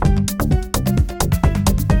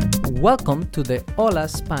Welcome to the HOLA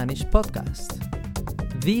Spanish podcast.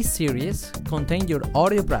 This series contains your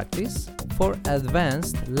audio practice for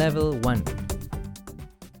Advanced Level 1.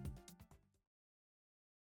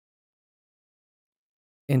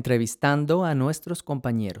 Entrevistando a nuestros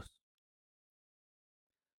compañeros.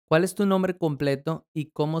 ¿Cuál es tu nombre completo y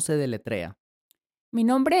cómo se deletrea? Mi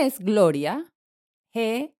nombre es Gloria,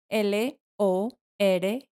 Gloria.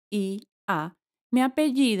 Mi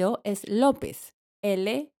apellido es López,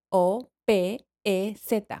 Lopez.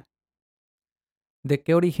 ¿De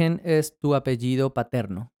qué origen es tu apellido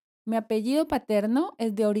paterno? Mi apellido paterno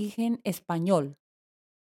es de origen español.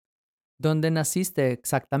 ¿Dónde naciste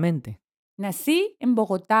exactamente? Nací en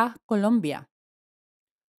Bogotá, Colombia.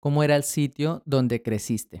 ¿Cómo era el sitio donde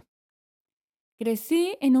creciste?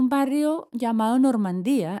 Crecí en un barrio llamado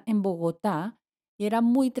Normandía, en Bogotá, y era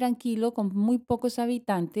muy tranquilo, con muy pocos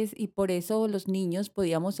habitantes, y por eso los niños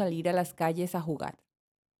podíamos salir a las calles a jugar.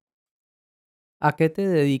 ¿A qué te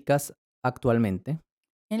dedicas actualmente?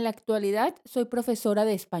 En la actualidad soy profesora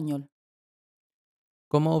de español.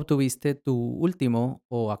 ¿Cómo obtuviste tu último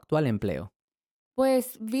o actual empleo?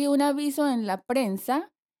 Pues vi un aviso en la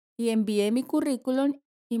prensa y envié mi currículum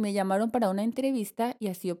y me llamaron para una entrevista y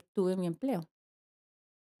así obtuve mi empleo.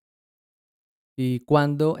 ¿Y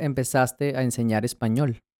cuándo empezaste a enseñar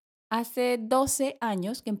español? Hace 12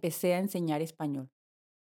 años que empecé a enseñar español.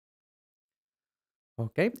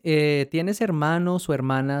 Ok. ¿Tienes hermanos o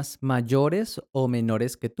hermanas mayores o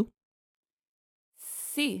menores que tú?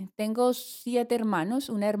 Sí, tengo 7 hermanos,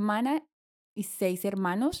 una hermana y 6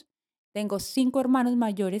 hermanos. Tengo 5 hermanos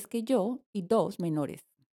mayores que yo y 2 menores.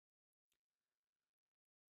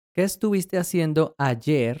 ¿Qué estuviste haciendo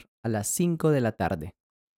ayer a las 5 de la tarde?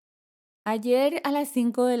 Ayer a las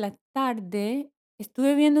 5 de la tarde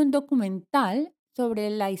estuve viendo un documental sobre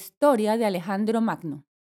la historia de Alejandro Magno.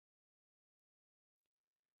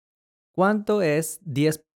 ¿Cuánto es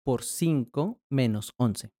 10 por 5 menos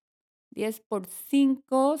 11? 10 por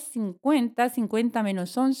 5, 50. 50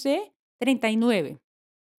 menos 11, 39.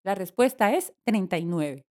 La respuesta es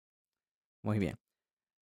 39. Muy bien.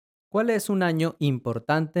 ¿Cuál es un año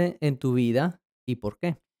importante en tu vida y por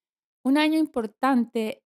qué? Un año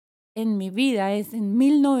importante en mi vida es en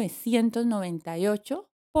 1998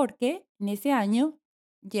 porque en ese año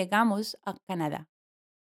llegamos a Canadá.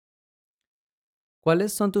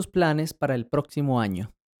 ¿Cuáles son tus planes para el próximo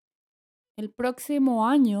año? El próximo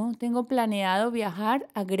año tengo planeado viajar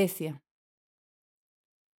a Grecia.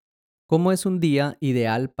 ¿Cómo es un día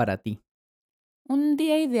ideal para ti? Un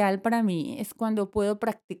día ideal para mí es cuando puedo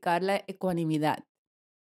practicar la ecuanimidad.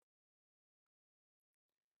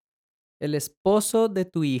 ¿El esposo de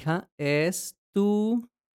tu hija es tú?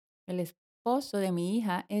 El esposo de mi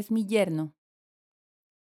hija es mi yerno.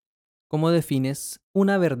 ¿Cómo defines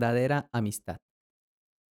una verdadera amistad?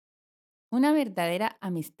 Una verdadera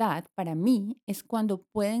amistad para mí es cuando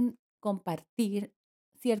pueden compartir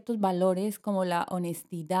ciertos valores como la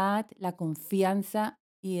honestidad, la confianza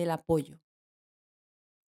y el apoyo.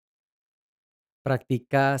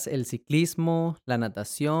 ¿Practicas el ciclismo, la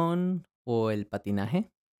natación o el patinaje?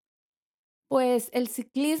 Pues el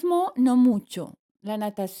ciclismo no mucho, la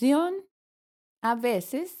natación a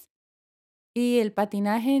veces y el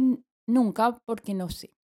patinaje nunca porque no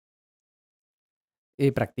sé.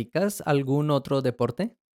 ¿Practicas algún otro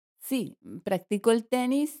deporte? Sí, practico el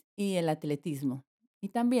tenis y el atletismo y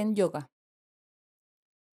también yoga.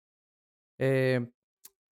 Eh,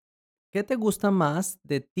 ¿Qué te gusta más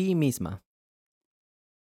de ti misma?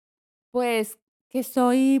 Pues que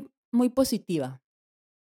soy muy positiva.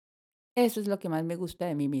 Eso es lo que más me gusta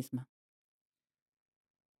de mí misma.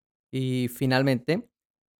 Y finalmente,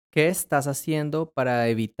 ¿qué estás haciendo para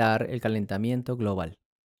evitar el calentamiento global?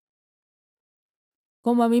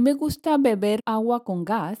 Como a mí me gusta beber agua con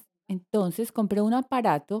gas, entonces compré un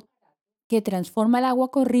aparato que transforma el agua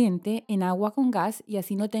corriente en agua con gas y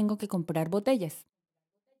así no tengo que comprar botellas.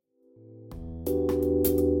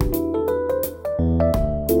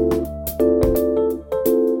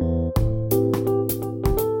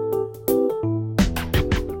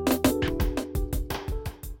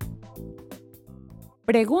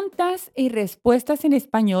 Preguntas y respuestas en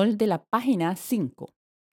español de la página 5.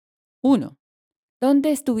 1.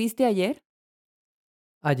 ¿Dónde estuviste ayer?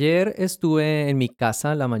 Ayer estuve en mi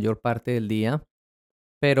casa la mayor parte del día,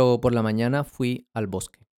 pero por la mañana fui al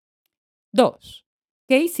bosque. 2.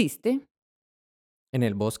 ¿Qué hiciste? En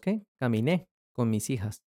el bosque caminé con mis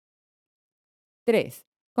hijas. 3.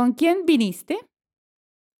 ¿Con quién viniste?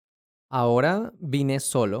 Ahora vine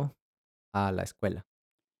solo a la escuela.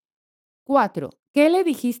 4. ¿Qué le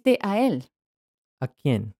dijiste a él, ¿A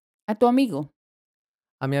quién? a tu amigo?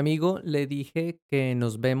 A mi amigo le dije que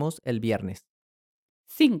nos vemos el viernes.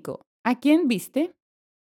 5. ¿A quién viste?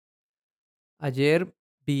 Ayer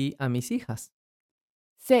vi a mis hijas.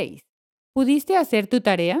 6. ¿Pudiste hacer tu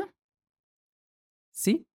tarea?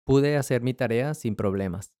 Sí, pude hacer mi tarea sin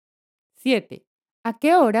problemas. 7. ¿A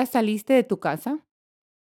qué hora saliste de tu casa?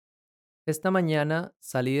 Esta mañana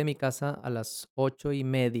salí de mi casa a las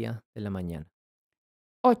 8:30 de la mañana.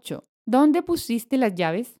 8. ¿Dónde pusiste las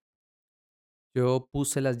llaves? Yo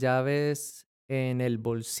puse las llaves en el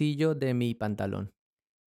bolsillo de mi pantalón.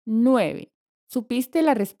 9. ¿Supiste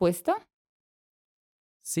la respuesta?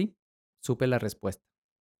 Sí, supe la respuesta.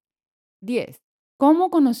 10. ¿Cómo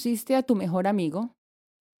conociste a tu mejor amigo?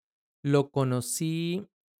 Lo conocí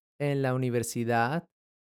en la universidad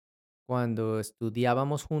cuando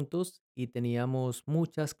estudiábamos juntos y teníamos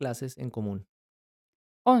muchas clases en común.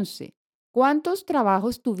 11. ¿Cuántos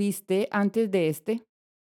trabajos tuviste antes de este?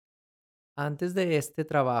 Antes de este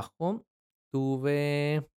trabajo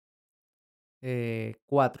tuve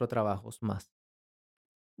 4 trabajos más.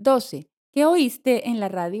 12. ¿Qué oíste en la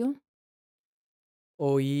radio?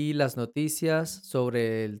 Oí las noticias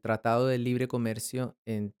sobre el Tratado de Libre Comercio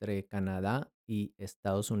entre Canadá y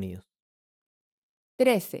Estados Unidos.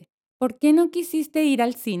 13. ¿Por qué no quisiste ir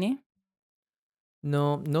al cine?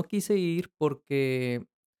 No, no quise ir porque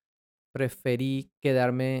preferí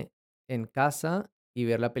quedarme en casa y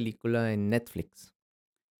ver la película en Netflix.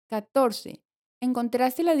 14.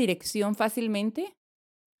 ¿Encontraste la dirección fácilmente?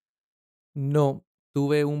 No,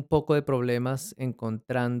 tuve un poco de problemas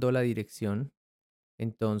encontrando la dirección,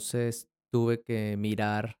 entonces tuve que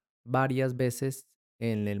mirar varias veces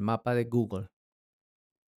en el mapa de Google.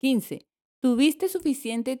 15. ¿Tuviste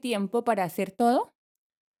suficiente tiempo para hacer todo?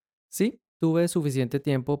 Sí, tuve suficiente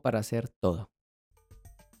tiempo para hacer todo.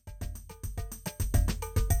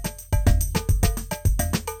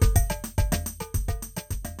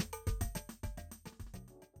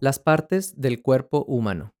 Las partes del cuerpo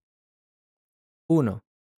humano. 1.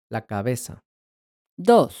 La cabeza.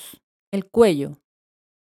 2. El cuello.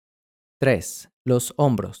 3. Los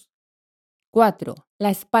hombros. 4. La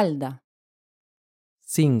espalda.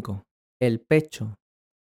 5. El pecho.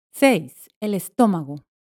 6. El estómago.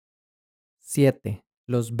 7.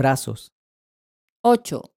 Los brazos.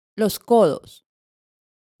 8. Los codos.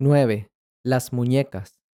 9. Las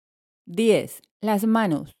muñecas. 10. Las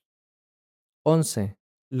manos. 11.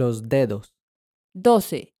 Los dedos.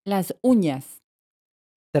 12. Las uñas.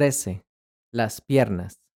 13. Las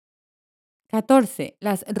piernas. 14.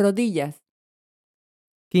 Las rodillas.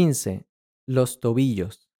 15. Los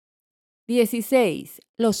tobillos. 16.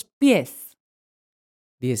 Los pies.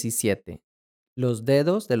 17. Los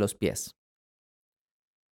dedos de los pies.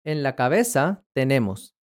 En la cabeza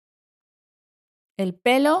tenemos. El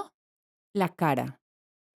pelo. La cara.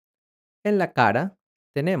 En la cara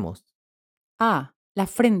tenemos. A. La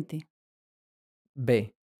frente.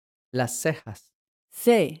 B. Las cejas.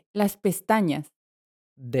 C. Las pestañas.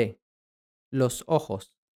 D. Los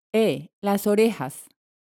ojos. E. Las orejas.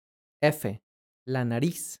 F. La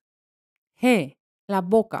nariz. G. La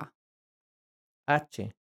boca.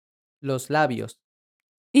 H. Los labios.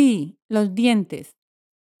 I. Los dientes.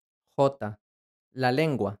 J. La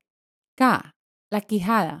lengua. K. La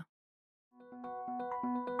quijada.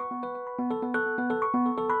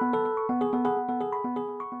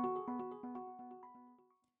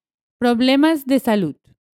 Problemas de salud.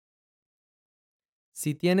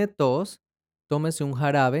 Si tiene tos, tómese un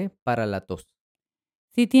jarabe para la tos.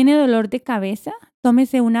 Si tiene dolor de cabeza,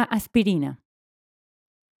 tómese una aspirina.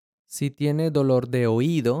 Si tiene dolor de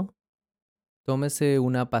oído, tómese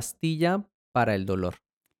una pastilla para el dolor.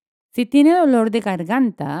 Si tiene dolor de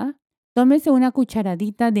garganta, tómese una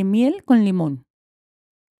cucharadita de miel con limón.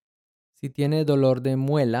 Si tiene dolor de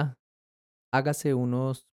muela, hágase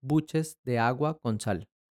unos buches de agua con sal.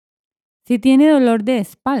 Si tiene dolor de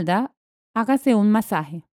espalda, hágase un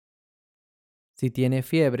masaje. Si tiene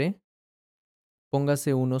fiebre,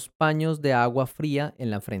 póngase unos paños de agua fría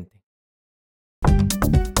en la frente.